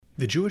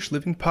The Jewish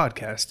Living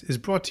Podcast is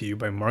brought to you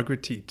by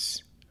Margaret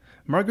Tietz.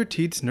 Margaret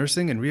Tietz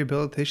Nursing and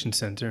Rehabilitation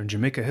Center in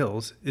Jamaica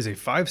Hills is a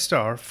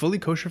 5-star, fully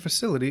kosher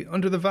facility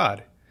under the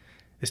VAD.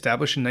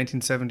 Established in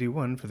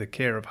 1971 for the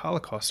care of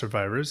Holocaust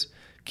survivors,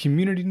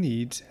 community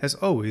needs has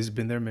always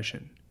been their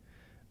mission.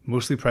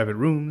 Mostly private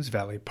rooms,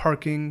 valet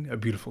parking, a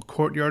beautiful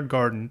courtyard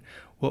garden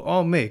will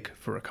all make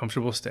for a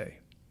comfortable stay.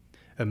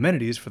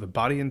 Amenities for the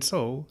body and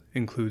soul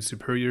include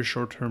superior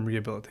short-term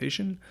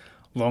rehabilitation,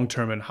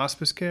 long-term and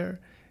hospice care,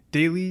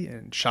 daily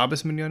and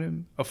Shabbos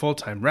minyanim, a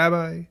full-time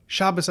rabbi,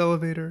 Shabbos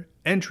elevator,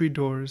 entry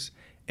doors,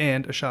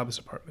 and a Shabbos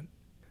apartment.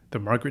 The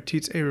Margaret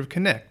Tietz Erev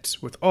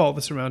connects with all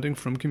the surrounding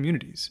Frum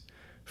communities.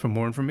 For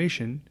more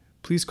information,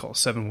 please call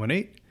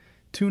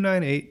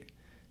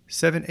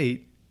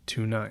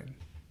 718-298-7829.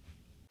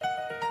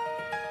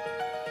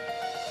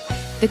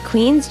 The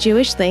Queen's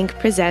Jewish Link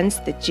presents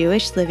the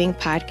Jewish Living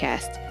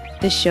Podcast,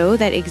 the show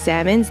that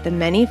examines the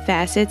many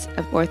facets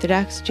of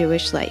Orthodox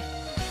Jewish life.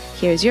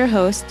 Here's your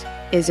host,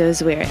 Izzo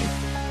Zwirin.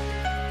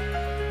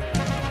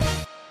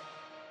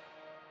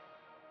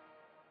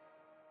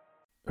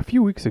 A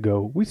few weeks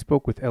ago, we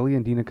spoke with Eli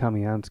and Dina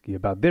Kamiansky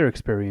about their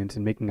experience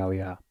in making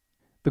Aliyah.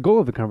 The goal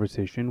of the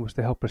conversation was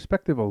to help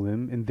prospective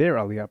Olim in their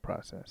Aliyah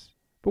process.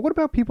 But what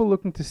about people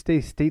looking to stay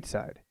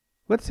stateside?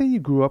 Let's say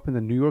you grew up in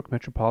the New York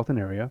metropolitan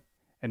area,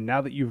 and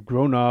now that you've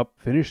grown up,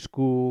 finished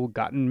school,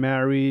 gotten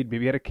married,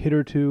 maybe had a kid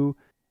or two,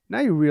 now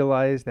you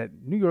realize that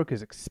New York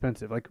is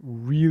expensive, like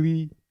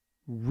really,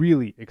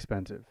 really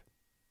expensive.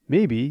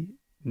 Maybe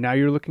now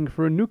you're looking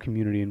for a new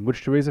community in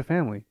which to raise a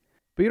family,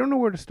 but you don't know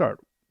where to start.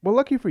 Well,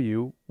 lucky for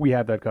you, we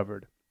have that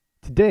covered.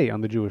 Today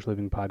on the Jewish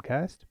Living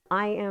Podcast,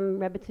 I am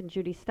Rebbetzin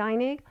Judi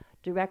Steinig,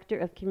 Director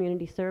of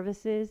Community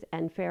Services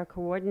and Fair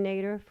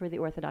Coordinator for the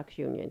Orthodox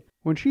Union.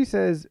 When she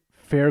says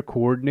Fair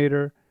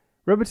Coordinator,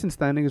 Rebbetzin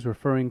Steinig is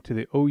referring to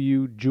the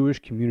OU Jewish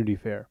Community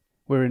Fair,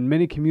 wherein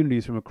many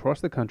communities from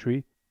across the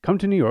country come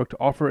to New York to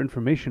offer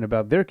information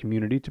about their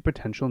community to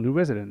potential new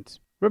residents.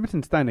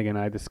 Rebbetzin Steinig and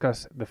I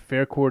discuss the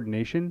fair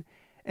coordination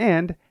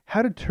and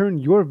how to turn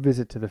your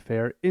visit to the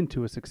fair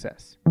into a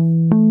success.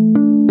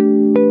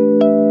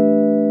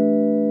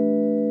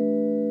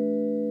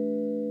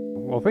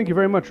 Well, thank you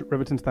very much,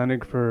 Rebbetzin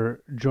Steinig,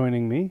 for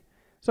joining me.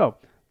 So,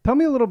 tell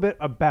me a little bit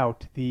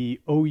about the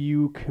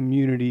OU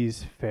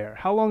Communities Fair.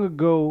 How long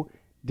ago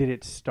did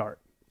it start?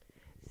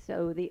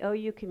 So the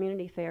OU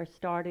Community Fair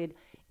started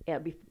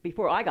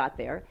before I got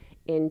there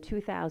in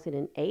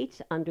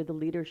 2008 under the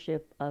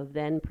leadership of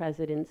then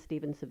President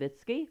Stephen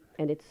Savitsky.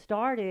 And it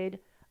started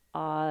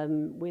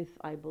with,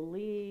 I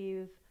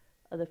believe,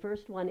 the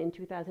first one in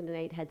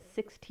 2008 had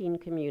 16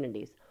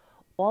 communities.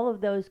 All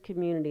of those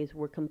communities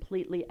were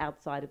completely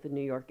outside of the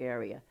New York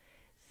area.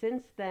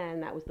 Since then,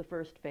 that was the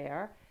first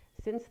fair.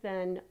 Since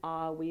then,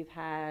 we've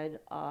had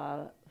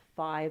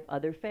 5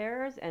 other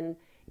fairs, and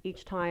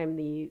each time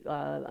the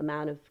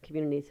amount of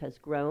communities has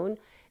grown.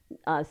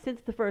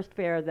 Since the first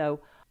fair, though,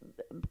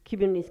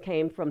 communities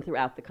came from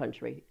throughout the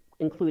country,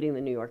 including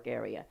the New York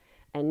area.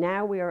 And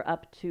now we are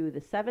up to the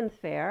 7th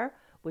fair,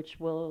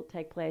 which will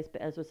take place,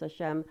 Be'ezus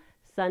Hashem,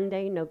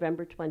 Sunday,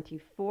 November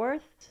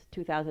 24th,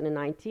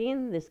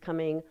 2019, this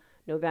coming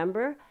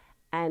November.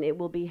 And it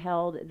will be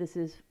held, this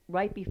is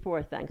right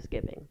before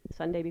Thanksgiving,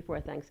 Sunday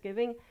before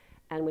Thanksgiving.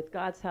 And with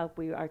God's help,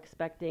 we are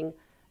expecting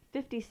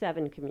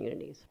 57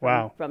 communities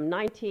from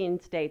 19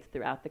 states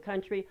throughout the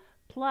country,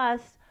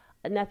 plus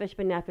Nefesh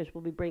B'Nefesh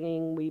will be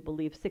bringing, we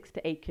believe, 6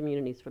 to 8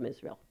 communities from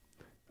Israel.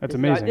 That's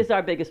amazing. This is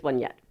our biggest one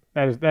yet.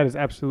 That is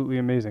absolutely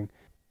amazing.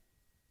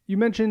 You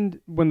mentioned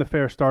when the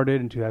fair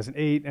started in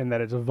 2008 and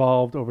that it's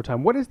evolved over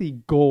time. What is the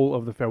goal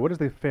of the fair? What is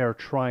the fair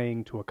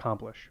trying to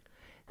accomplish?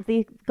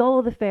 The goal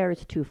of the fair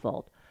is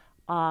twofold.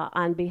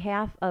 On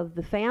behalf of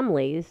the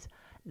families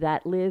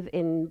that live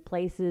in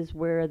places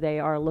where they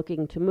are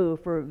looking to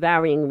move for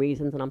varying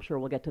reasons, and I'm sure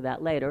we'll get to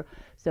that later.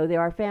 So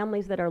there are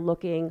families that are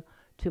looking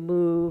to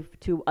move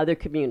to other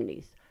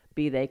communities,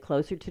 be they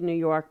closer to New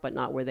York but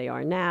not where they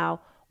are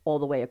now, all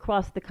the way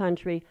across the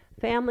country.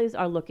 Families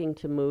are looking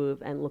to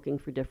move and looking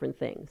for different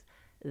things.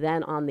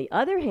 Then on the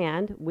other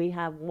hand, we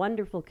have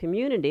wonderful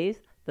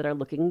communities that are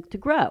looking to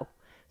grow.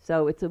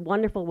 So it's a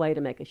wonderful way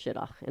to make a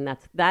shidduch, and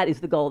that is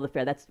the goal of the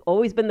fair. That's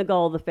always been the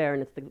goal of the fair,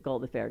 and it's the goal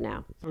of the fair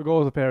now. So the goal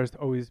of the fair is to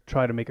always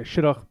try to make a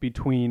shidduch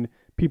between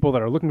people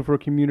that are looking for a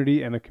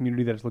community and a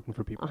community that is looking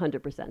for people.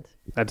 100%.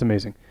 That's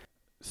amazing.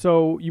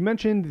 So you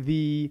mentioned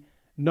the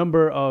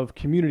number of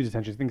community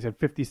detentions. I think you said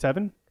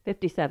 57?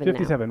 57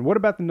 57. What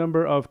about the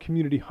number of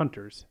community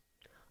hunters?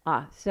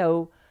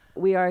 So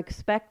we are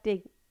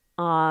expecting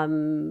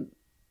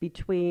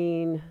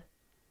between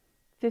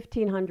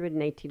 1,500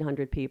 and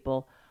 1,800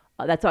 people.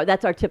 That's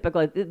our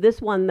typical. This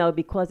one, though,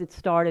 because it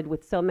started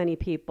with so many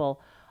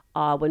people,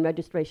 when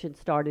registration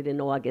started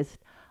in August,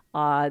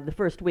 the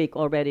first week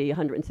already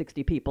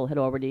 160 people had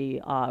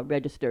already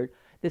registered.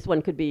 This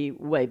one could be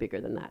way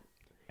bigger than that.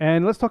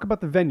 And let's talk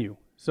about the venue.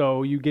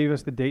 So you gave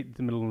us the date,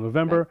 the middle of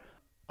November. Okay.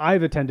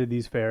 I've attended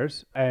these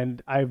fairs,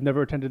 and I've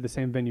never attended the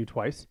same venue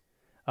twice.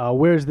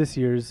 Where's this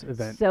year's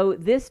event? So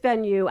this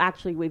venue,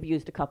 actually, we've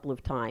used a couple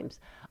of times.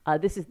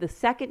 This is the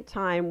second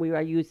time we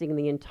are using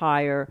the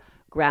entire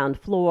ground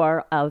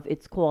floor of,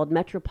 it's called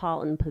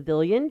Metropolitan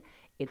Pavilion.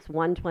 It's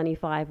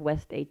 125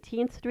 West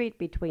 18th Street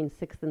between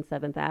 6th and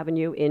 7th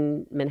Avenue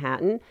in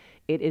Manhattan.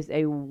 It is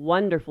a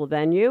wonderful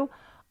venue.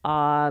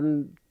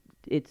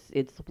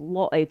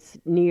 It's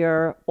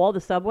near all the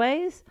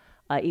subways,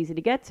 easy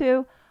to get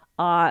to.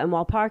 And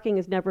while parking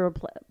is never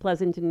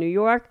pleasant in New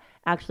York,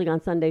 actually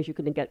on Sundays you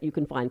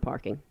can find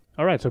parking.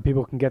 All right, so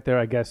people can get there,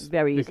 I guess.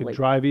 Very they easily. can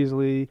drive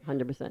easily.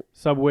 100%.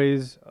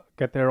 Subways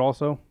get there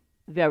also?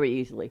 Very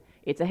easily.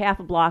 It's a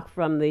half a block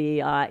from the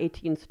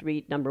 18th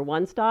Street number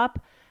 1 stop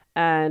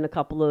and a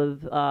couple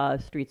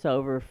of streets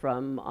over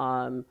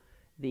from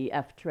the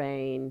F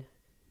train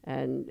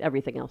and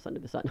everything else under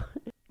the sun.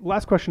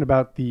 Last question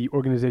about the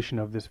organization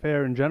of this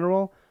fair in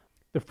general,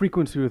 the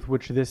frequency with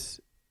which this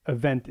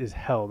event is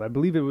held. I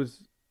believe it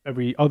was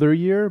every other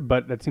year,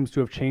 but that seems to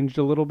have changed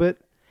a little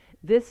bit.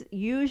 This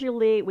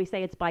usually, we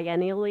say it's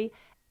biennially,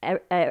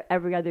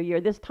 every other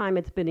year. This time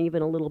it's been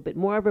even a little bit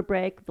more of a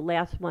break. The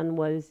last one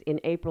was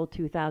in April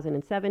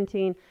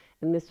 2017,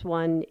 and this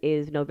one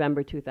is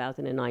November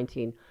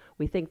 2019.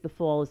 We think the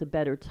fall is a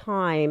better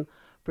time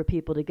for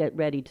people to get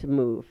ready to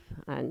move,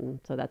 and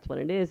so that's what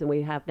it is. And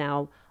we have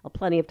now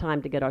plenty of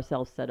time to get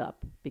ourselves set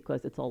up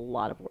because it's a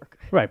lot of work.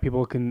 Right,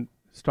 people can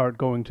start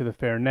going to the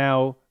fair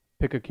now,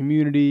 pick a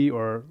community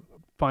or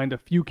find a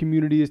few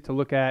communities to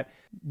look at,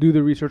 do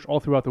the research all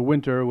throughout the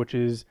winter, which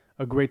is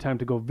a great time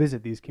to go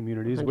visit these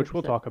communities, 100%. which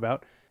we'll talk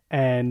about,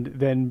 and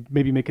then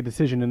maybe make a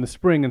decision in the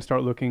spring and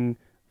start looking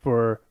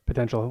for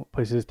potential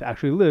places to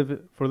actually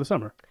live for the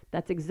summer.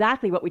 That's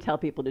exactly what we tell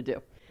people to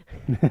do.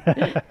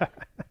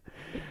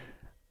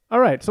 All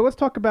right, so let's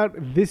talk about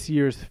this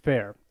year's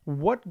fair.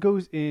 What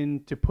goes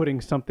into putting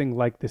something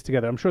like this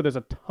together? I'm sure there's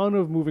a ton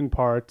of moving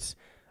parts,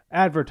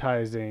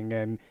 advertising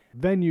and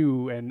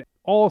venue and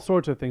all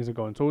sorts of things that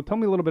go in. So tell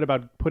me a little bit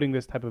about putting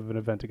this type of an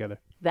event together.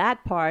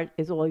 That part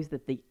is always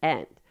at the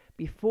end.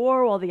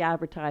 Before all the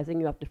advertising,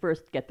 you have to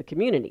first get the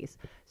communities.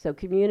 So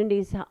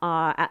communities,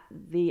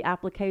 the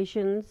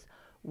applications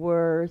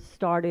were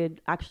started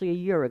actually a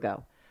year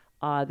ago.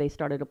 They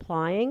started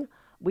applying.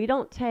 We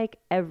don't take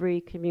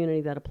every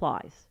community that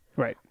applies.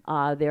 Right.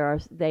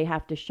 They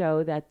have to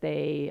show that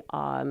they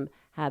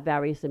have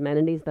various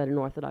amenities that an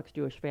Orthodox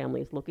Jewish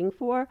family is looking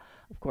for.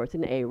 Of course,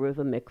 an eruv,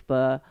 a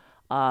mikveh,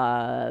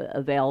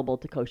 available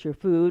to kosher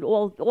food,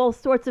 all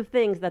sorts of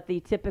things that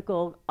the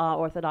typical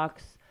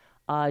Orthodox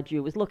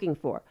Jew is looking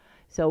for.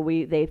 So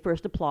they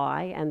first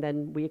apply, and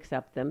then we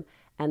accept them.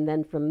 And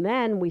then from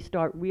then, we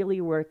start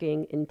really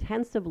working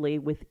intensively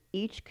with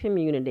each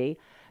community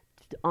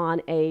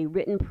on a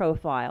written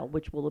profile,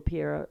 which will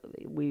appear,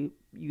 we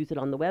use it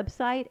on the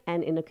website,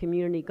 and in a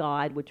community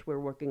guide, which we're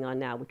working on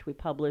now, which we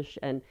publish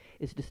and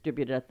is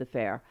distributed at the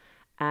fair.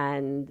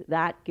 And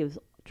that gives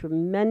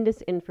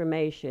tremendous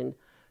information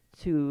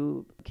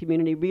to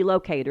community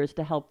relocators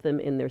to help them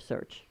in their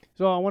search.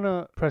 So I want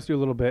to press you a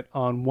little bit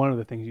on one of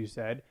the things you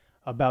said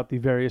about the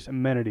various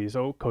amenities.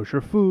 So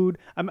kosher food.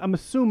 I'm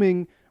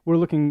assuming we're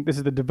looking, this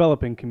is the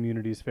developing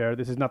communities fair.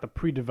 This is not the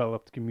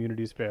pre-developed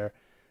communities fair.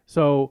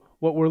 So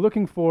what we're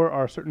looking for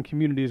are certain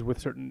communities with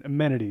certain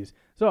amenities.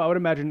 So I would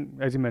imagine,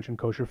 as you mentioned,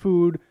 kosher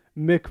food,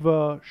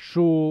 mikveh,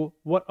 shul,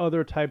 what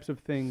other types of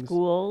things?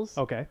 Schools.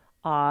 Okay.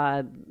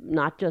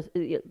 Not just,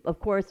 of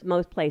course,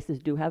 most places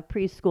do have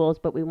preschools,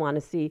 but we want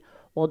to see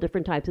all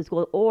different types of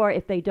schools. Or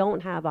if they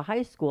don't have a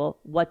high school,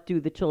 what do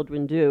the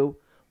children do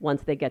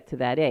once they get to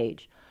that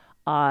age?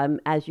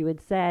 As you had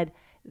said,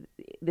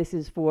 this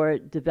is for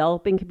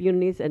developing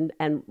communities,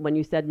 and when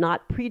you said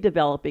not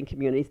pre-developing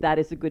communities, that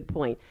is a good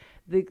point.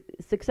 The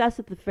success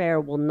at the fair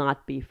will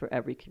not be for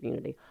every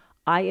community.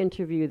 I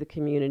interview the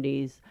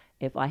communities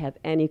if I have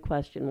any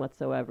question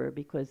whatsoever,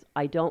 because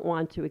I don't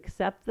want to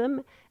accept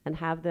them and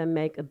have them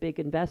make a big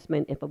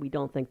investment if we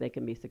don't think they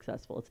can be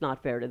successful. It's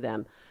not fair to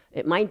them.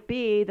 It might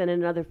be that in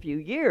another few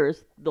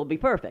years they'll be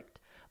perfect,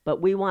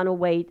 but we want to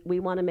wait. We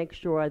want to make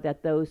sure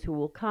that those who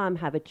will come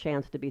have a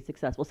chance to be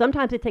successful.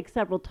 Sometimes it takes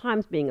several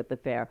times being at the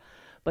fair,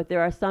 but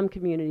there are some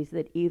communities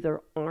that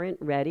either aren't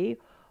ready,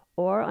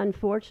 or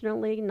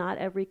unfortunately, not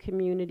every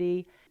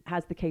community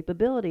has the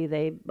capability.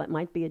 They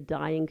might be a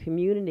dying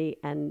community,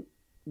 and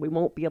we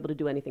won't be able to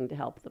do anything to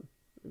help them.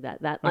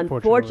 That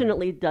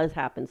unfortunately does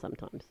happen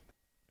sometimes.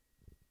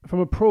 From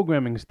a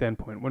programming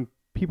standpoint, when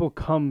people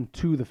come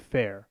to the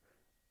fair,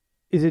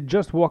 is it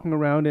just walking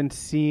around and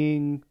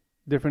seeing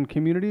different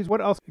communities?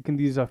 What else can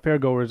these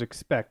fairgoers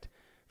expect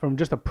from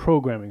just a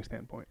programming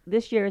standpoint?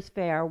 This year's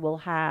fair will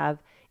have,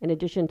 in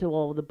addition to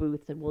all the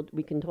booths, and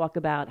we can talk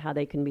about how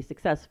they can be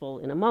successful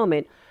in a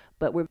moment,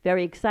 but we're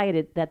very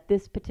excited that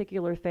this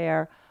particular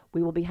fair,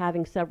 we will be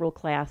having several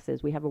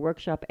classes. We have a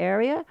workshop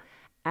area,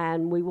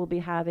 and we will be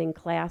having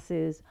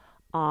classes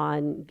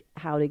on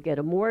how to get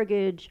a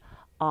mortgage,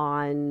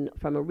 from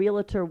a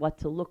realtor, what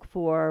to look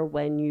for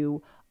when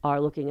you are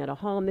looking at a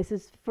home. This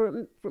is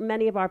for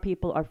many of our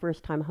people are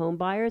first-time home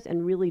buyers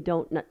and really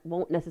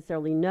won't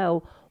necessarily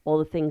know all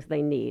the things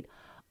they need.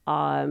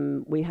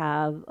 We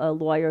have a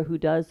lawyer who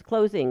does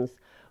closings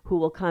who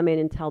will come in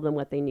and tell them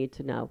what they need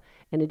to know.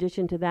 In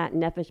addition to that,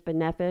 Nefesh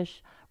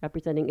B'Nefesh,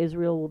 representing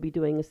Israel, will be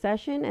doing a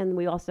session, and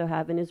we also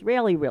have an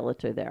Israeli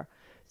realtor there.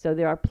 So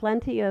there are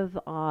plenty of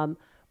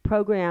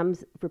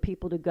programs for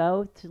people to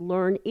go to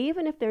learn,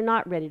 even if they're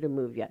not ready to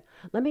move yet.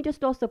 Let me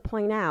just also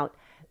point out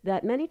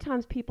that many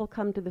times people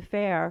come to the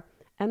fair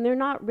and they're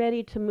not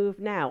ready to move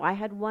now. I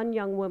had one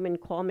young woman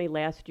call me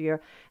last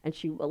year, and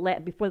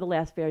before the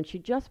last fair, and she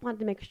just wanted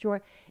to make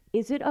sure,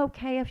 is it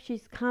okay if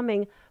she's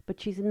coming, but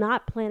she's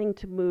not planning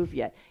to move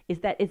yet? Is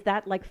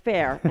that like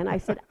fair? And I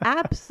said,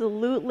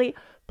 absolutely.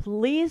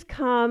 Please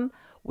come.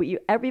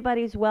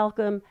 Everybody's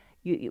welcome.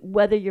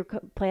 Whether you're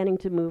planning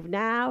to move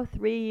now,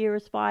 3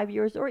 years, 5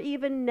 years, or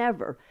even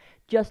never,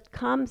 just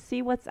come,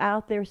 see what's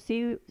out there,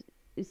 see.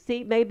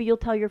 Maybe you'll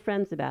tell your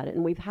friends about it.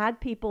 And we've had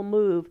people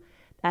move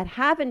that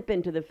haven't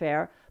been to the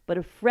fair, but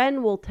a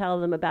friend will tell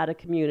them about a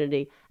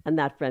community, and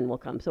that friend will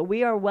come. So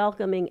we are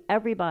welcoming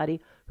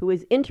everybody who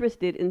is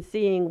interested in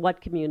seeing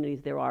what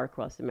communities there are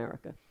across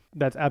America.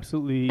 That's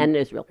absolutely... And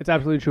Israel. It's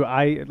absolutely true.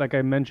 Like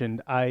I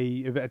mentioned,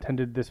 I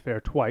attended this fair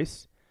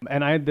twice,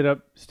 and I ended up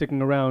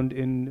sticking around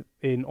in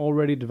an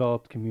already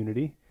developed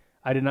community.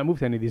 I did not move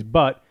to any of these,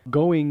 but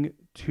going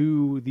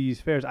to these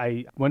fairs,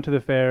 I went to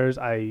the fairs,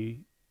 I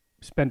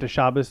spent a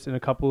Shabbos in a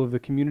couple of the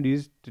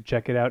communities to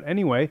check it out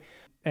anyway,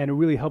 and it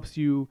really helps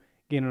you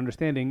gain an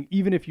understanding.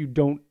 Even if you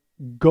don't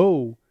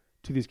go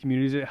to these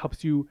communities, it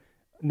helps you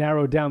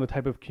narrow down the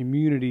type of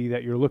community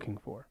that you're looking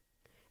for.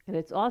 And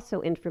it's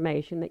also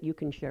information that you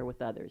can share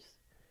with others.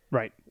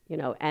 Right.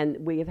 And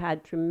we have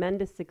had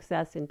tremendous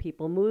success in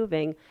people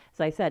moving.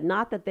 As I said,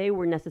 not that they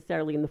were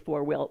necessarily in the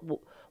four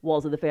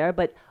walls of the fair,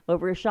 but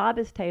over a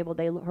Shabbos table,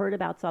 they heard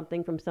about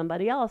something from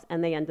somebody else,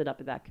 and they ended up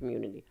at that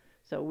community.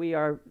 So we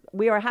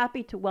are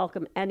happy to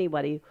welcome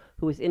anybody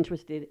who is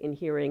interested in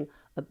hearing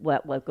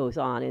what goes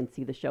on and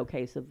see the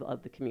showcase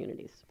of the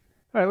communities.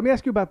 All right, let me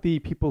ask you about the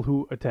people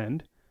who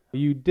attend.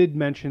 You did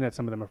mention that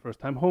some of them are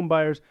first-time home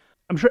buyers.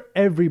 I'm sure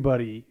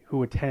everybody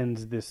who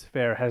attends this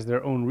fair has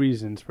their own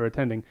reasons for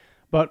attending.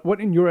 But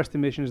what, in your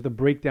estimation, is the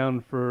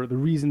breakdown for the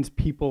reasons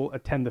people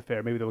attend the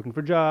fair? Maybe they're looking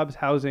for jobs,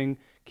 housing,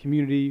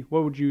 community.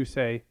 What would you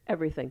say?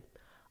 Everything.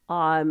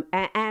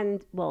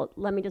 Well,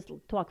 let me just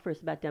talk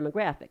first about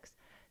demographics.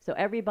 So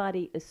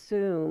everybody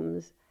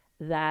assumes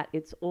that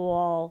it's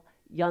all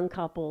young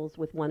couples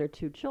with 1 or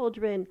 2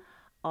 children,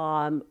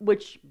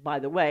 which, by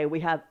the way, we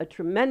have a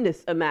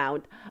tremendous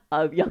amount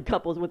of young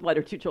couples with 1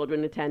 or 2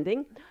 children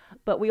attending.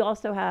 But we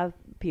also have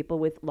people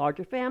with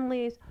larger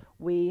families.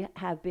 We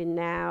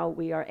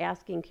are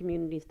asking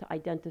communities to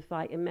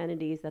identify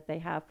amenities that they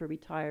have for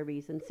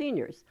retirees and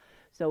seniors.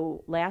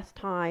 So last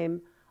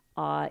time,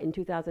 in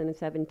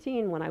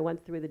 2017, when I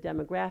went through the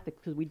demographics,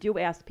 because we do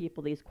ask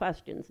people these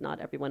questions, not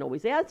everyone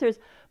always answers,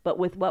 but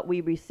with what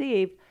we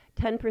received,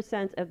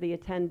 10% of the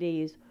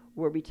attendees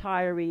were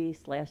retirees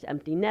 /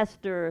 empty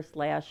nester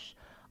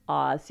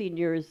 /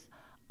 seniors.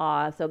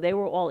 So they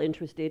were all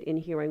interested in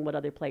hearing what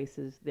other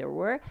places there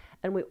were.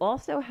 And we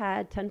also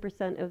had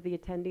 10% of the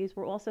attendees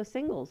were also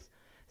singles.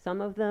 Some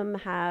of them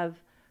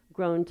have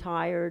grown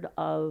tired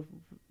of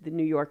the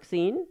New York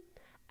scene,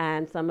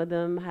 and some of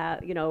them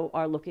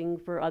are looking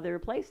for other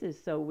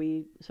places. So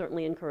we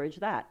certainly encourage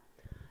that.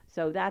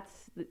 So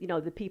that's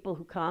the people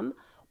who come.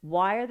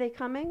 Why are they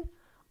coming?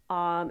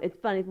 It's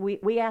funny.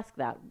 We ask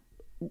that.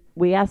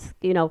 We ask,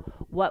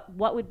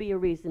 what would be a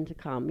reason to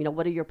come?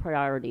 What are your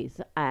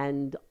priorities?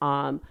 And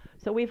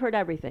so we've heard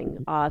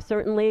everything.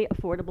 Certainly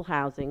affordable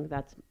housing.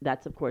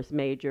 That's of course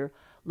major.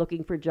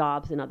 Looking for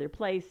jobs in other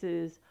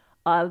places.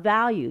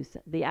 Values,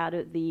 the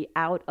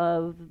out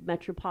of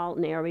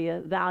metropolitan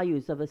area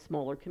values of a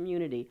smaller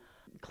community.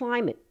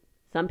 Climate.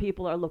 Some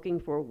people are looking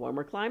for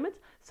warmer climates.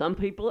 Some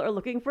people are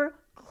looking for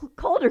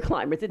colder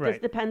climates. It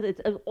just depends. It's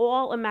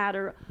all a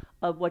matter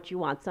of what you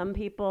want. Some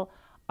people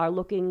are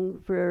looking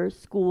for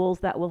schools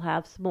that will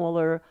have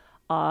smaller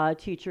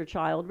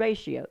teacher-child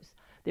ratios.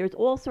 There's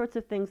all sorts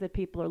of things that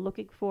people are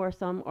looking for.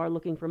 Some are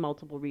looking for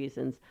multiple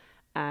reasons.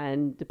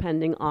 And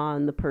depending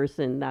on the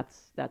person,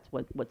 that's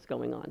what's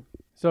going on.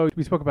 So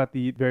we spoke about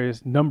the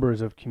various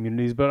numbers of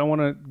communities, but I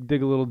want to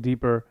dig a little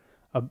deeper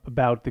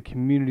about the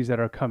communities that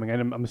are coming.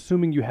 And I'm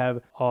assuming you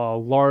have a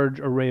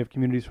large array of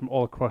communities from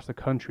all across the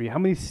country. How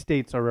many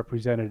states are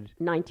represented?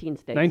 19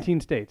 states. 19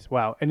 states.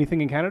 Wow.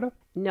 Anything in Canada?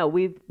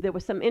 No, there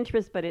was some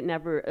interest, but it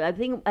never. I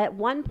think at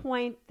one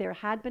point there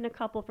had been a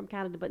couple from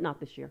Canada, but not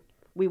this year.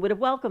 We would have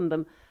welcomed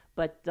them,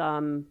 but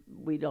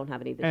we don't have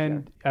any this year.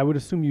 And I would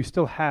assume you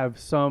still have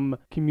some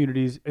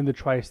communities in the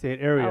tri-state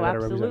area that are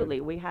represented.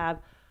 Absolutely. We have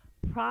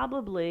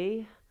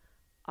probably,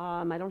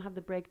 I don't have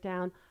the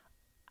breakdown,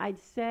 I'd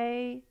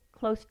say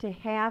close to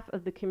half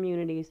of the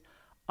communities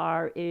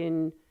are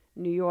in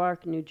New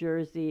York, New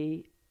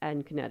Jersey,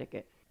 and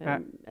Connecticut.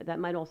 And that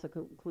might also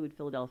include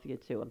Philadelphia,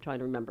 too. I'm trying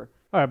to remember.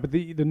 All right, but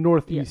the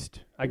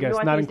Northeast, I guess,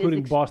 Northeast not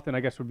including Boston,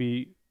 I guess would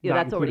be not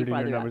that's included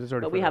already in your numbers.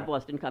 but we have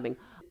Boston coming.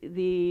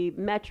 The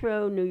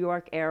metro New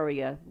York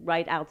area,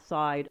 right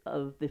outside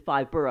of the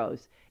 5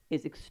 boroughs,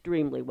 is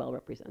extremely well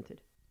represented.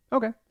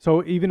 Okay.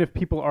 So even if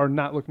people are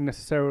not looking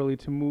necessarily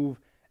to move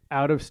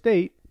out of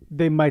state,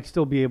 they might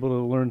still be able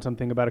to learn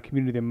something about a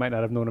community they might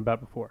not have known about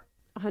before.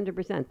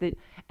 100%.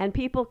 And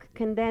people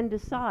can then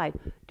decide,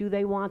 do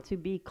they want to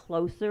be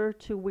closer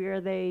to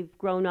where they've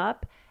grown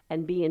up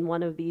and be in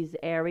one of these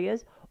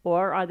areas,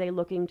 or are they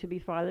looking to be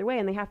farther away?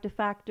 And they have to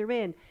factor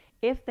in,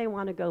 if they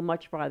want to go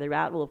much farther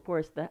out, well, of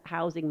course, the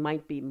housing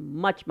might be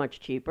much, much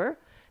cheaper.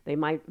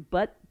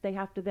 But they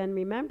have to then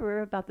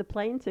remember about the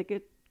plane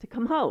ticket to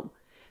come home.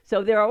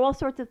 So there are all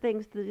sorts of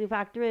things to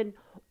factor in,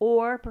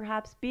 or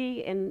perhaps be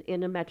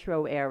in a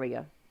metro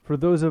area. For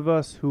those of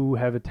us who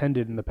have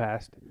attended in the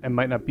past and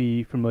might not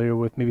be familiar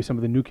with maybe some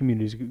of the new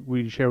communities,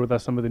 will you share with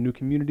us some of the new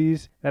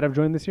communities that have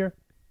joined this year?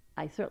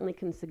 I certainly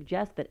can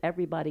suggest that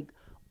everybody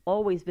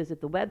always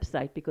visit the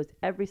website, because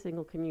every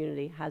single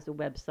community has a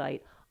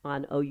website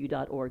on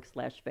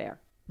ou.org/fair.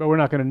 But we're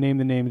not going to name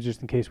the names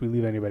just in case we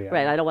leave anybody out.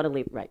 Right, I don't want to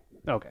leave, right.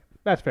 Okay,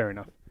 that's fair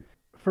enough.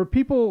 For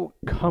people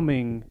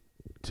coming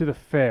to the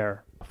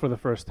fair for the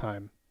first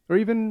time, or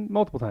even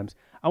multiple times,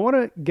 I want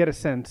to get a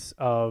sense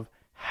of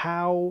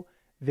how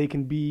they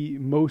can be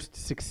most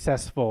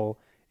successful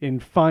in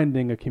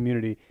finding a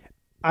community.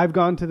 I've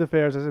gone to the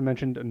fairs, as I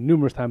mentioned,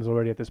 numerous times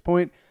already at this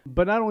point.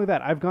 But not only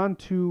that, I've gone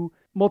to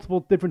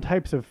multiple different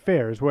types of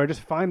fairs where I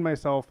just find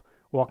myself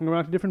walking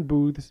around to different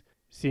booths,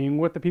 seeing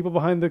what the people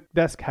behind the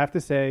desk have to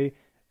say,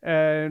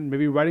 and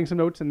maybe writing some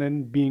notes and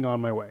then being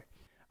on my way.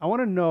 I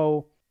want to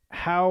know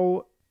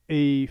how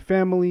a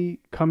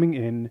family coming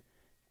in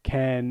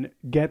can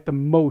get the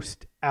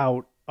most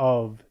out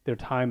of their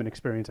time and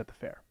experience at the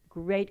fair.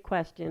 Great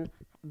question.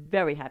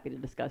 Very happy to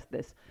discuss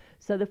this.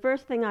 So the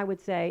first thing I would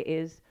say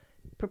is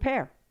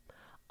prepare.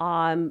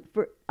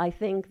 I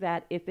think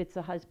that if it's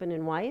a husband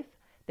and wife,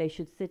 they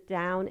should sit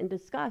down and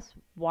discuss,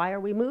 why are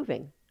we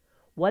moving?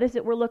 What is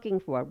it we're looking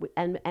for?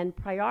 And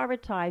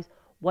prioritize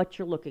what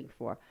you're looking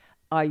for.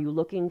 Are you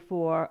looking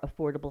for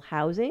affordable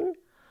housing?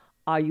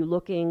 Are you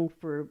looking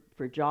for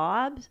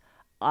jobs,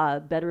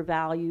 better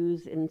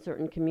values in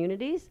certain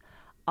communities?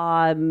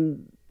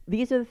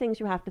 These are the things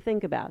you have to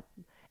think about.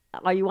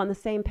 Are you on the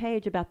same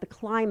page about the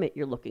climate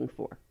you're looking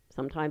for?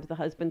 Sometimes the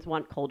husbands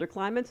want colder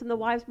climates and the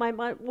wives might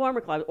want warmer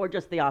climates, or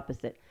just the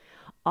opposite.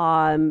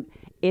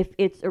 If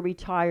it's a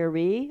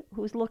retiree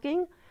who's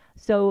looking,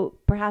 so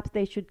perhaps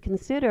they should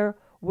consider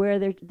where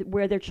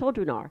their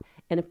children are.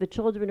 And if the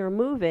children are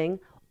moving,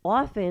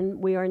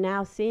 often we are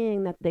now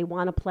seeing that they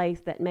want a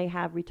place that may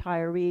have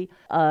retiree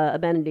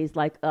amenities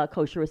like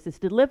kosher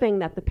assisted living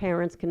that the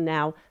parents can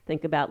now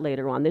think about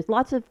later on. There's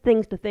lots of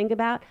things to think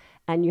about,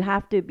 and you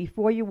have to,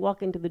 before you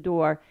walk into the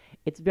door,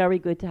 it's very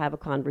good to have a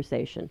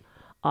conversation.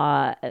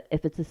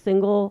 If it's a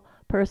single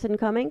person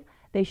coming,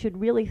 they should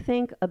really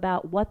think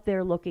about what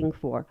they're looking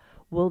for.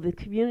 Will the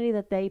community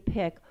that they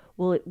pick,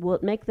 will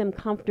it make them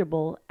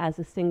comfortable as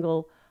a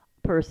single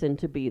person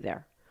to be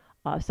there?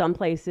 Some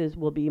places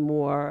will be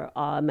more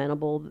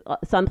amenable.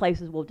 Some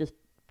places will just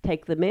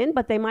take them in,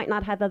 but they might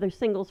not have other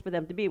singles for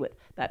them to be with.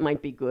 That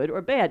might be good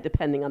or bad,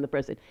 depending on the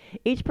person.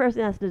 Each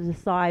person has to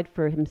decide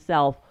for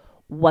himself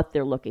what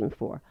they're looking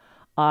for.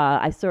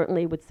 I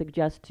certainly would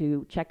suggest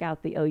to check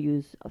out the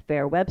OU's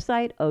fair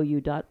website,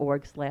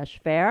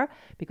 ou.org/fair,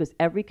 because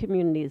every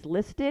community is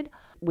listed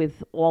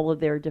with all of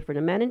their different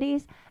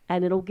amenities,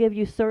 and it'll give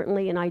you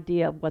certainly an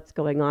idea of what's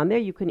going on there.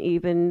 You can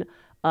even,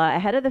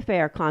 ahead of the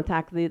fair,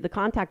 contact the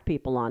contact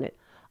people on it,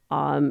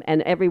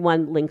 and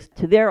everyone links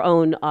to their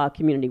own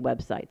community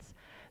websites.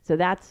 So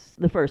that's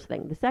the first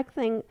thing. The second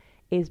thing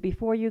is,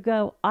 before you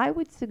go, I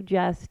would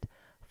suggest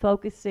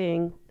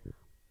focusing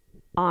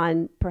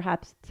on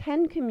perhaps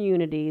 10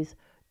 communities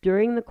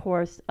during the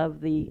course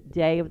of the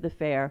day of the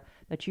fair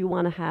that you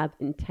want to have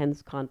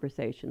intense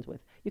conversations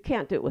with. You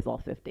can't do it with all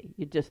 50.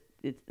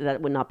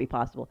 That would not be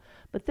possible.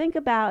 But think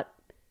about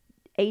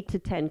 8 to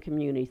 10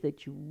 communities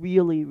that you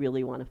really,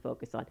 really want to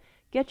focus on.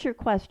 Get your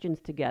questions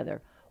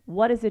together.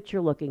 What is it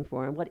you're looking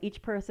for? And what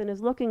each person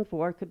is looking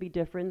for could be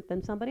different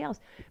than somebody else.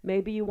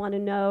 Maybe you want to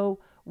know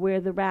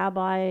where the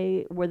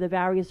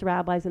various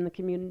rabbis in the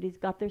communities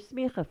got their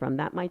smicha from.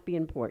 That might be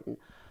important.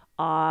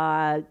 They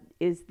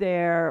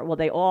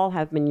all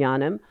have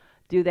minyanim.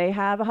 Do they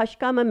have a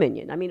hashkama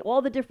minyan? I mean,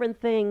 all the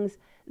different things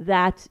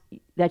that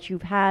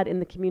you've had in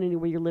the community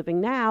where you're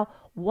living now.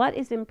 What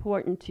is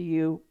important to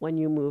you when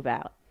you move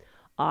out?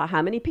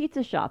 How many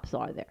pizza shops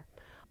are there?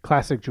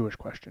 Classic Jewish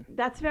question.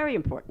 That's very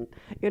important.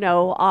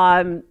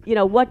 What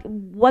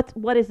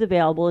is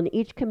available, and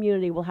each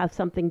community will have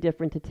something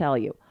different to tell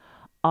you.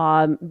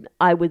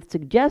 I would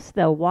suggest,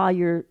 though, while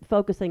you're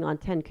focusing on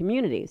 10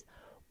 communities,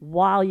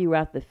 while you're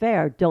at the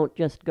fair, don't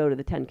just go to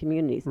the 10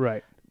 communities.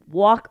 Right.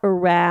 Walk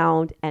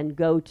around and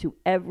go to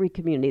every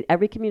community.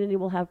 Every community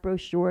will have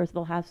brochures,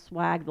 they'll have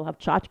swag, they'll have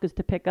tchotchkes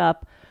to pick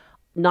up,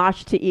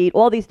 nosh to eat,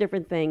 all these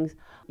different things.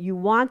 You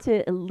want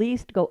to at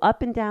least go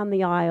up and down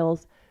the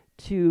aisles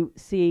to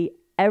see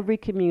every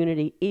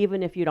community,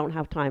 even if you don't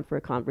have time for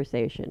a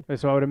conversation.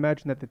 So I would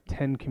imagine that the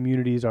 10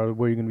 communities are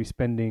where you're going to be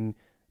spending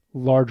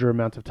larger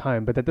amounts of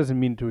time, but that doesn't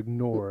mean to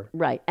ignore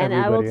right. And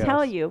I will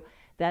tell else. you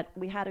that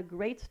we had a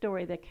great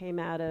story that came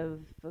out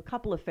of a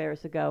couple of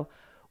fairs ago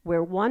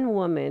where one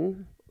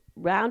woman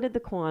rounded the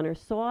corner,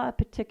 saw a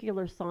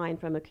particular sign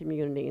from a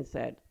community and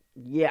said,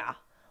 yeah,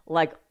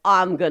 like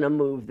I'm going to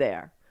move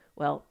there.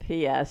 Well,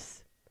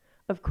 P.S.,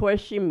 of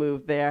course she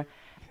moved there.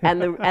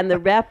 And the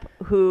rep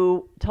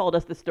who told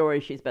us the story,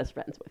 she's best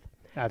friends with.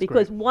 That's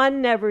because great.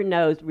 One never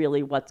knows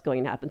really what's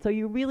going to happen. So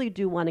you really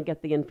do want to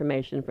get the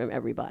information from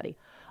everybody.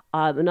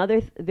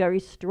 Another very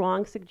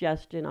strong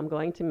suggestion I'm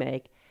going to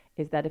make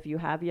is that if you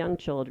have young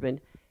children,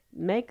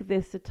 make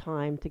this a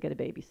time to get a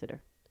babysitter.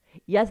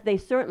 Yes, they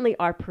certainly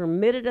are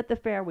permitted at the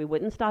fair. We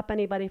wouldn't stop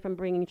anybody from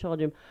bringing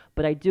children,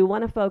 but I do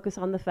want to focus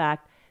on the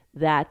fact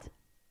that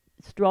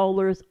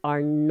strollers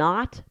are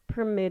not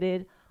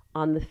permitted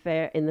on the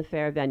fair in the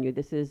fair venue.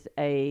 This is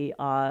a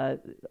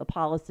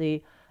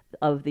policy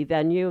of the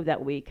venue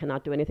that we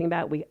cannot do anything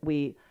about.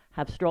 We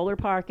have stroller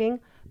parking,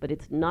 but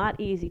it's not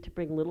easy to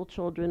bring little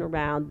children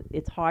around.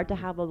 It's hard to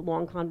have a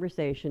long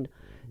conversation.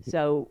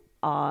 So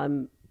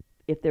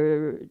if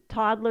they're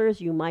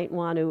toddlers, you might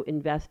want to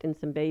invest in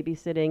some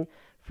babysitting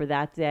for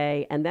that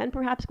day, and then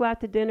perhaps go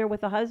out to dinner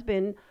with a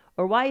husband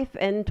or wife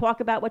and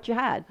talk about what you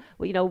had.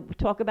 Well,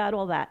 talk about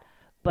all that.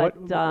 But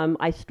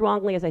I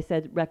strongly, as I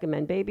said,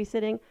 recommend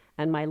babysitting.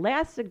 And my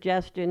last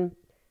suggestion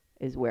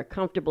is wear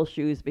comfortable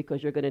shoes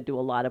because you're going to do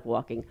a lot of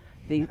walking.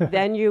 The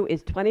venue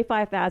is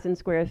 25,000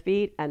 square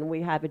feet, and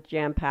we have it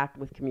jam-packed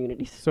with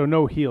communities. So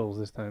no heels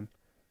this time?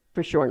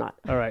 For sure not.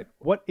 All right.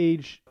 What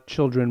age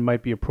children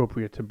might be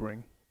appropriate to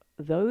bring?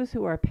 Those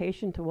who are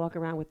patient to walk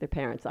around with their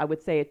parents. I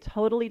would say it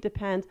totally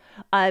depends.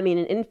 I mean,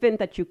 an infant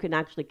that you can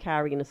actually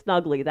carry in a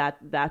snuggly,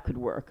 that could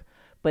work.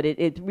 But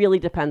it really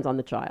depends on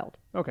the child.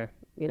 Okay.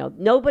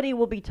 Nobody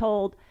will be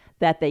told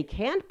that they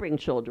can't bring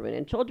children,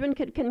 and children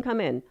can come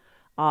in.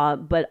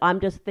 But I'm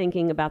just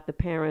thinking about the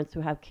parents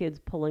who have kids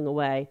pulling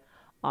away.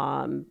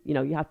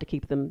 You have to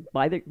keep them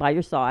by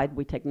your side.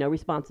 We take no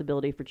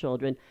responsibility for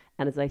children.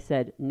 And as I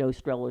said, no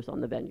strollers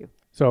on the venue.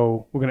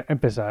 So we're going to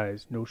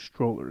emphasize no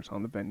strollers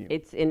on the venue.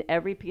 It's in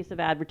every piece of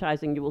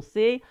advertising you will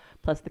see,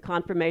 plus the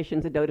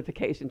confirmations and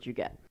notifications you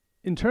get.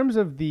 In terms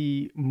of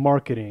the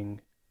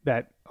marketing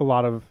that a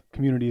lot of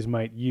communities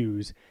might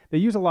use, they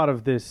use a lot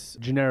of this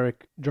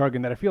generic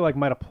jargon that I feel like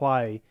might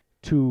apply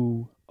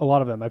to a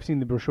lot of them. I've seen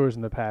the brochures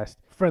in the past.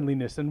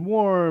 Friendliness and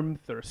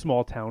warmth, or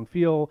small town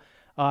feel.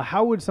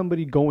 How would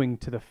somebody going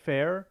to the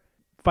fair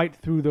fight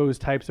through those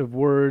types of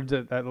words,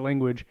 that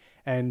language,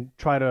 and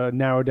try to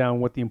narrow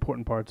down what the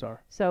important parts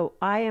are? So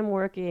I am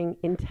working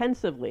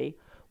intensively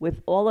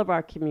with all of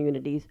our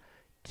communities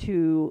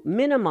to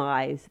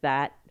minimize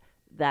that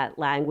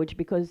language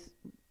because,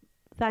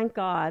 thank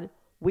God,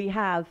 we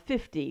have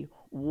 50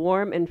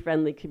 warm and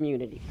friendly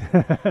communities.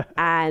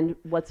 And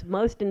what's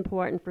most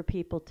important for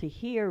people to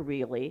hear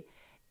really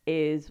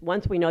is,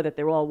 once we know that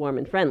they're all warm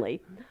and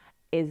friendly,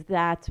 is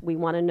that we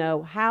want to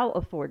know how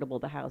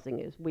affordable the housing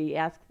is. We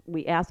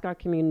ask our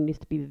communities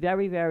to be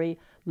very, very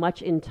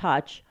much in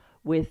touch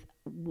with,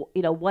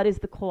 what is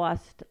the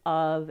cost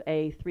of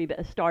a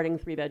starting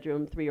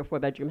 3-bedroom, 3 or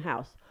 4-bedroom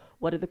house?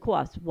 What are the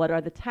costs? What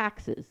are the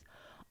taxes?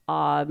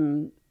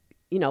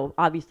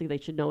 Obviously they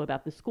should know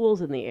about the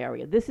schools in the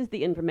area. This is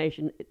the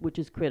information which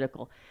is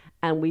critical.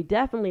 And we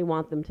definitely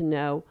want them to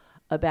know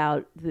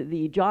about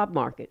the job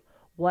market.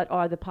 What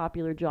are the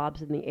popular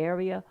jobs in the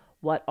area?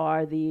 What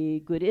are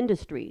the good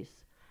industries?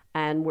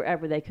 And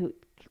wherever they can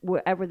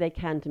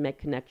to make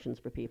connections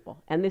for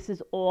people. And this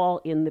is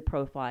all in the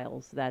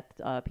profiles that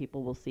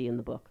people will see in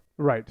the book.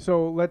 Right.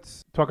 So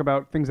let's talk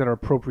about things that are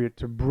appropriate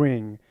to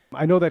bring.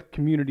 I know that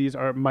communities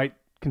might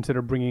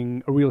consider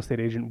bringing a real estate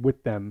agent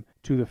with them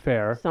to the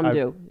fair. Some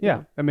do.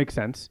 Yeah, that makes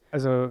sense.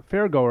 As a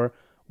fair goer,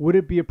 would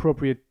it be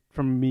appropriate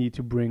for me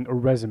to bring a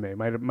resume?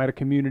 Might a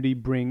community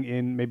bring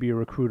in maybe a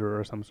recruiter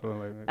or some sort of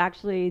like that?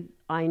 Actually,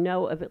 I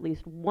know of at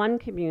least one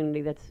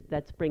community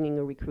that's bringing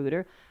a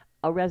recruiter.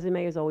 A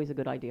resume is always a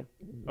good idea.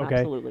 Okay.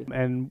 Absolutely.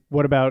 And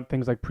what about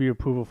things like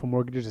pre-approval for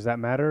mortgages? Does that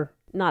matter?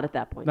 Not at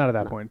that point. Not at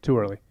that point. Too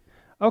early.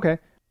 Okay.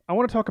 I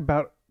want to talk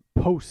about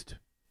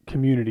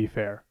post-community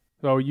fair.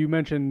 So you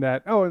mentioned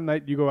that, at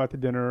night you go out to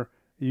dinner,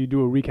 you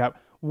do a recap.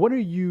 What are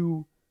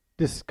you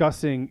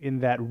discussing in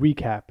that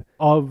recap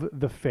of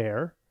the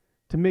fair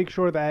to make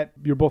sure that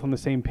you're both on the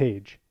same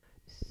page?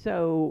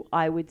 So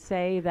I would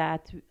say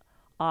that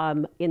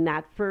in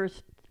that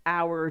first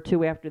hour or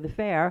two after the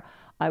fair,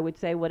 I would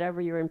say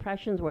whatever your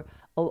impressions were.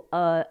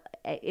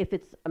 If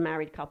it's a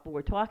married couple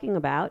we're talking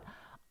about,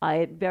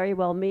 it very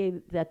well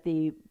may that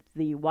the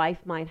wife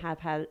might have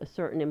had a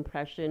certain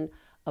impression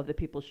of the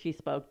people she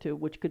spoke to,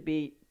 which could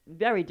be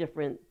very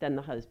different than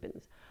the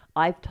husband's.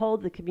 I've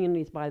told the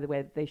communities, by the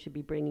way, that they should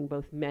be bringing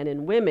both men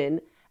and women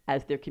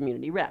as their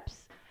community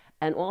reps,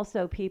 and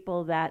also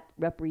people that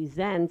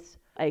represent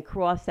a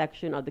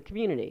cross-section of the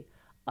community,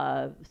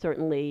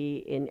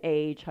 certainly in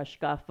age,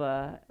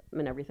 hashkafa,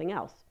 and everything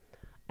else.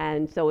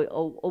 And so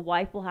a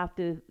wife will have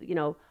to,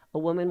 a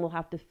woman will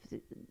have to,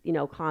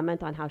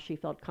 comment on how she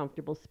felt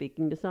comfortable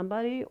speaking to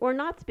somebody or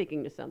not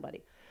speaking to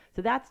somebody.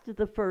 So that's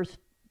the first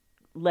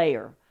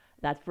layer.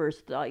 That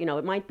first,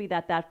 it might be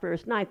that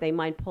first night they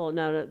might pull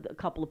no, a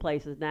couple of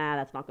places. Nah,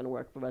 that's not going to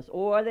work for us,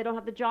 or they don't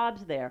have the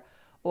jobs there,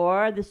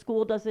 or the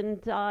school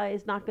doesn't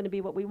is not going to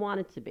be what we want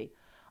it to be.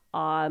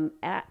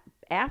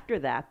 After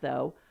that,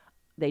 though,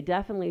 they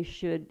definitely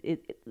should.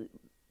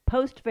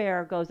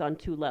 Post-fair goes on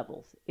two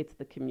levels. It's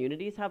the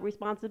communities have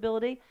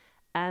responsibility,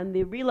 and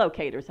the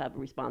relocators have a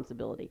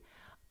responsibility.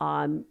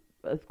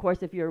 Of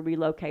course, if you're a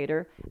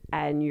relocator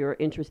and you're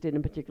interested in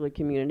a particular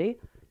community,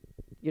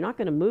 you're not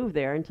going to move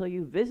there until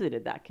you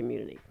visited that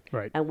community.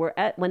 Right. And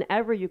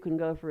whenever you can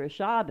go for a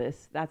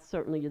Shabbos, that's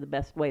certainly the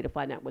best way to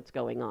find out what's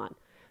going on.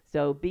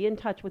 So be in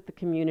touch with the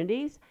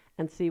communities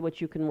and see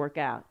what you can work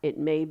out. It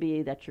may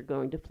be that you're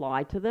going to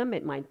fly to them.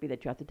 It might be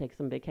that you have to take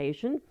some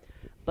vacation.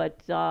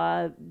 But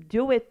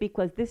do it,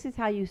 because this is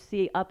how you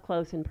see up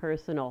close and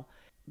personal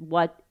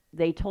what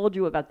they told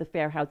you about the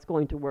fair, how it's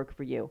going to work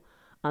for you.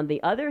 On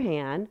the other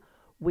hand,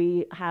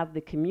 we have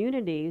the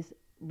communities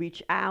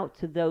reach out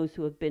to those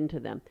who have been to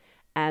them.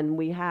 And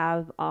we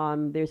have,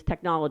 there's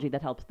technology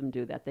that helps them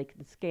do that. They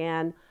can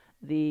scan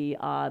the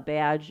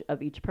badge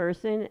of each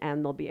person,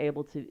 and they'll be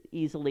able to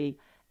easily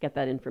get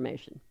that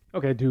information.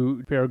 Okay,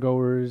 do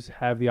fairgoers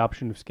have the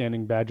option of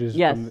scanning badges?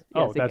 Yes.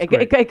 Oh, that's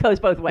great. It goes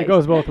both ways. It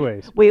goes both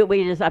ways. We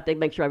just have to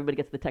make sure everybody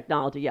gets the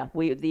technology. Yeah.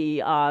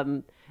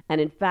 And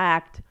in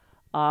fact,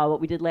 what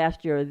we did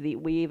last year,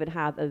 we even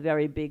have a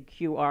very big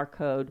QR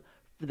code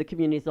for the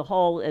community as a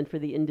whole and for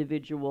the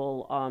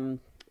individual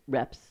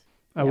reps.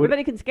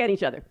 Everybody can scan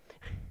each other.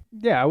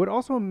 Yeah, I would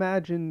also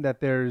imagine that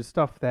there's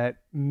stuff that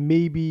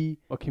maybe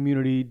a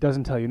community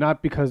doesn't tell you,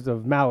 not because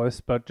of malice,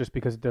 but just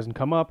because it doesn't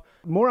come up.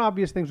 More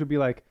obvious things would be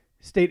like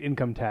state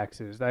income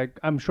taxes. Like,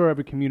 I'm sure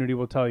every community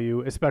will tell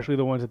you, especially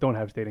the ones that don't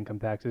have state income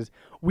taxes,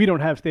 we don't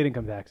have state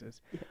income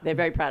taxes. They're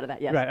very proud of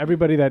that, yes. Right,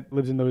 everybody that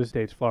lives in those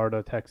states,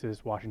 Florida,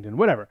 Texas, Washington,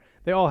 whatever,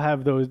 they all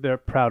have those they're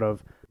proud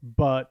of.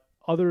 But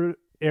other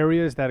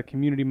areas that a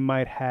community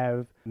might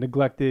have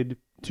neglected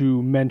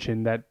to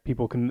mention that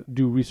people can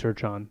do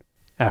research on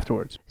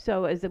afterwards.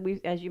 So as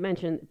you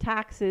mentioned,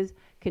 taxes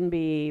can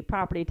be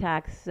property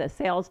tax,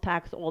 sales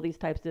tax, all these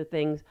types of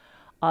things.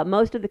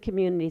 Most of the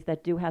communities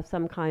that do have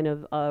some kind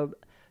of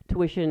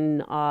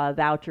tuition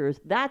vouchers,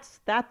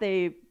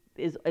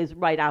 is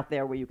right out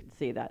there where you can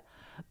see that.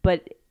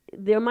 But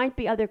there might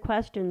be other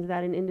questions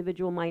that an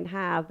individual might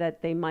have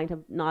that they might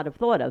have not have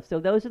thought of. So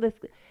those are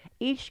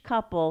each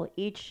couple,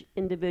 each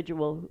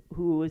individual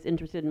who is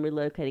interested in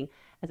relocating,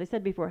 as I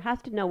said before,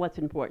 has to know what's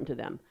important to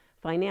them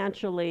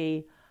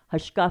financially,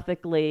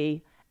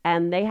 hashkafically,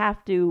 and they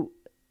have to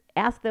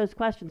ask those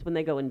questions when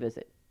they go and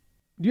visit.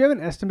 Do you have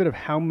an estimate of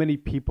how many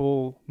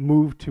people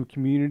move to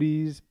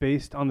communities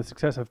based on the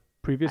success of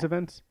previous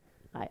events?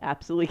 I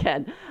absolutely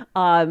can.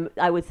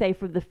 I would say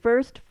for the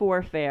first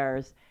 4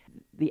 fairs,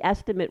 the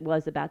estimate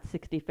was about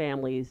 60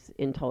 families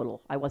in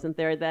total. I wasn't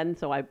there then,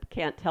 so I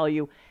can't tell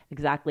you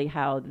exactly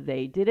how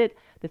they did it.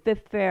 The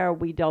 5th fair,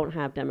 we don't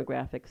have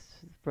demographics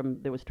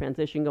there was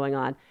transition going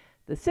on.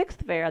 The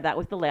 6th fair, that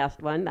was the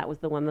last one. That was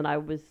the one that I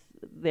was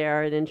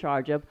there and in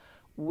charge of.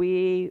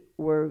 We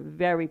were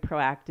very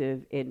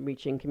proactive in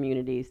reaching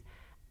communities.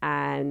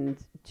 And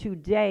to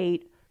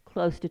date,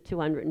 close to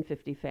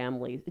 250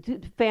 family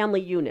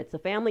units. A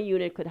family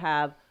unit could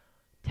have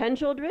 10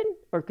 children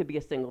or it could be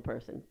a single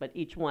person, but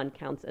each one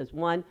counts as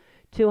one.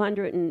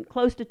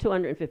 Close to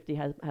 250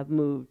 have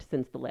moved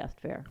since the last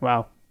fair.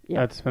 Wow,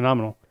 yeah. That's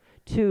phenomenal.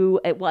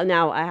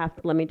 Now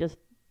let me just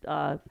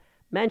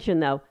mention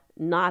though,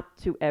 not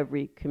to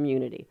every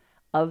community.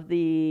 Of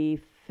the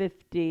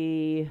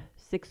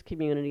 56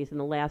 communities in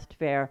the last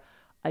fair,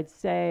 I'd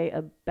say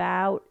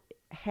about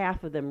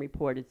half of them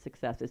reported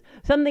successes.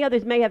 Some of the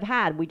others may have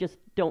had, we just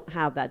don't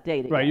have that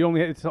data Right,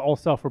 yet. It's all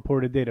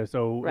self-reported data,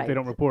 so Right. If they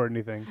don't report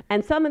anything.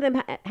 And some of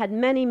them had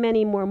many,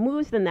 many more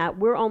moves than that.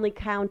 We're only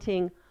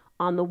counting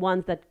on the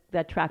ones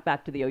that track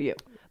back to the OU.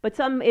 But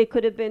some, it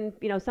could have been,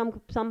 some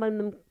of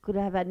them could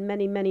have had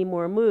many, many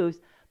more moves,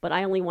 but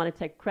I only want to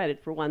take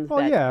credit for ones if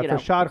a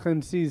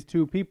shadchan sees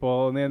 2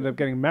 people and they end up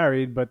getting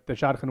married, but the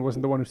shadchan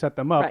wasn't the one who set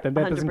them up, right, then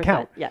that doesn't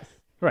count. Yes.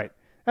 Right,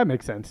 that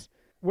makes sense.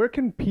 Where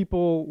can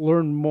people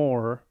learn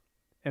more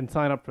and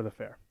sign up for the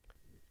fair?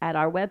 At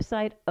our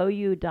website,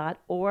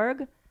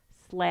 ou.org/fair.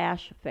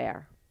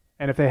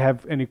 And if they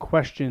have any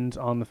questions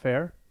on the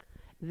fair?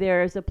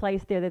 There's a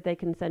place there that they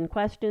can send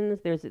questions.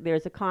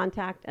 There's a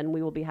contact, and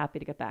we will be happy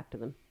to get back to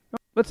them.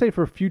 Let's say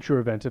for future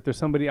events, if there's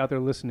somebody out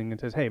there listening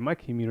and says, hey, my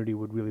community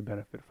would really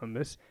benefit from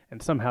this,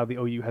 and somehow the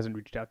OU hasn't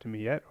reached out to me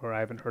yet, or I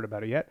haven't heard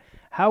about it yet,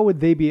 how would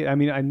they be? I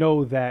mean, I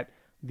know that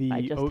the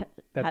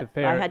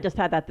fair... I had just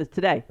had that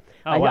today.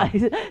 Oh, wow.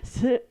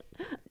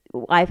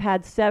 I've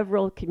had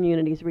several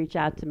communities reach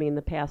out to me in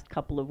the past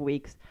couple of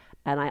weeks,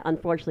 and I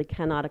unfortunately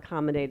cannot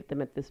accommodate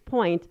them at this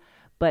point.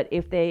 But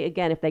if they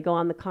go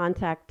on the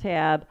contact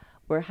tab,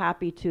 we're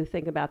happy to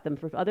think about them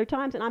for other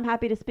times, and I'm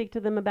happy to speak to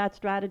them about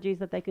strategies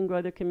that they can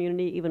grow their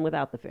community even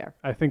without the fair.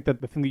 I think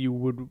that the thing that you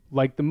would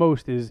like the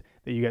most is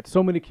that you get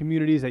so many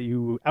communities that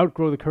you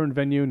outgrow the current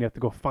venue and you have to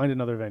go find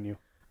another venue.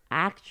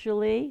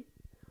 Actually,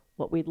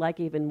 what we'd like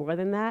even more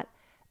than that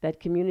that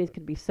communities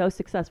could be so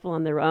successful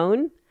on their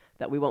own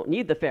that we won't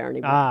need the fair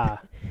anymore.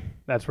 Ah,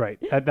 that's right.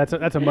 That's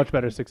a much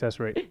better success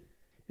rate.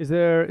 Is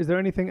there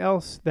anything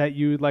else that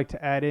you'd like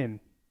to add in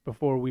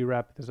before we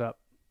wrap this up?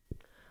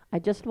 I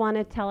just want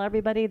to tell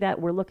everybody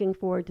that we're looking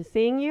forward to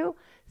seeing you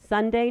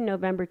Sunday,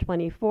 November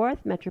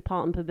 24th,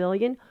 Metropolitan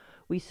Pavilion.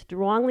 We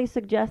strongly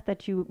suggest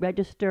that you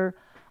register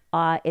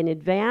in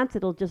advance.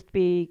 It'll just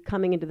be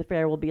coming into the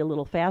fair will be a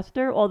little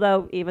faster,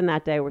 although even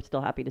that day we're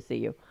still happy to see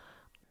you.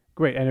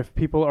 Great. And if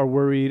people are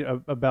worried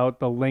about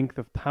the length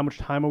of how much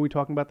time are we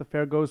talking about the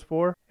fair goes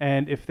for,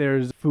 and if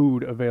there's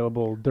food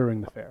available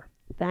during the fair?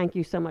 Thank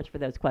you so much for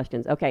those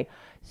questions. Okay,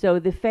 so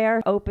the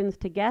fair opens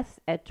to guests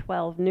at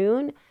 12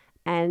 noon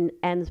and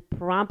ends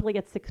promptly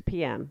at 6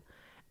 p.m.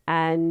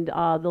 And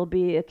there'll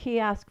be a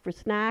kiosk for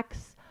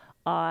snacks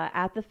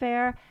at the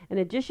fair. In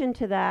addition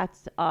to that,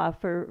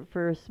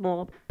 for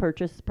small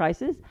purchase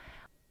prices.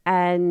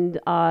 And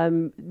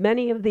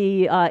many of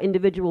the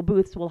individual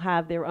booths will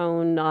have their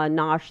own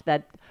nosh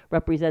that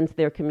represents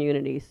their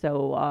community.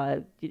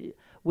 So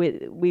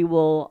we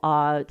will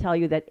tell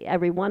you that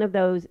every one of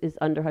those is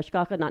under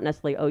hashgacha, not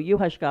necessarily OU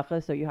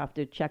hashgacha, so you have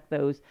to check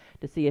those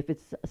to see if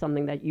it's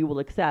something that you will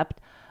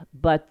accept.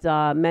 But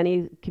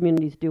many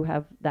communities do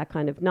have that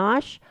kind of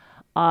nosh.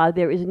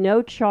 There is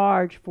no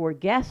charge for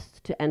guests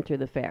to enter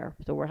the fair,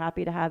 so we're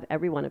happy to have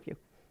every one of you.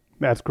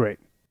 That's great.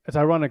 It's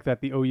ironic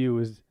that the OU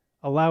is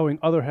allowing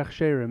other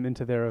hechsherim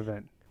into their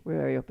event. We're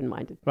very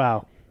open-minded.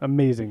 Wow,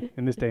 amazing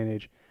in this day and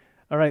age.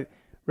 All right,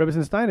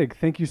 Rebbetzin Steinig,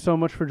 thank you so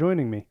much for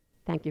joining me.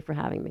 Thank you for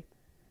having me.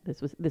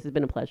 This has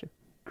been a pleasure.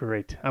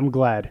 Great, I'm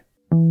glad.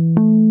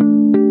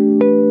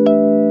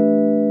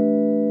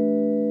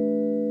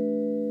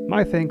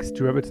 My thanks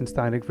to Rebbetzin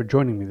Steinig for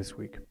joining me this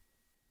week.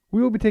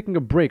 We will be taking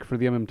a break for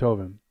the Yom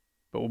Tovim,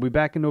 but we'll be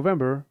back in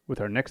November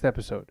with our next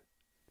episode.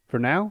 For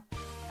now,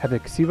 have a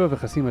ksiva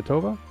v'chasima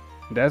tova,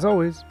 and as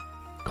always,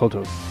 kol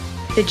tov.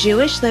 The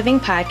Jewish Living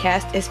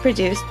Podcast is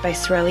produced by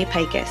Swirly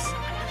Pikus.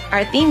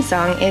 Our theme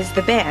song is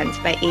The Band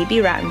by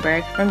A.B.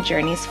 Rottenberg from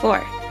Journeys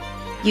 4.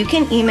 You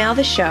can email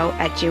the show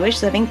at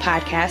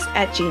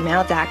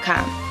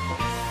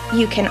jewishlivingpodcast@gmail.com.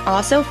 You can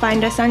also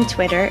find us on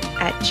Twitter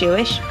at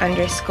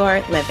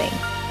Jewish_living.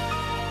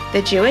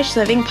 The Jewish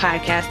Living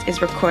Podcast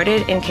is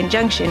recorded in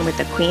conjunction with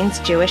the Queen's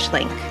Jewish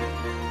Link.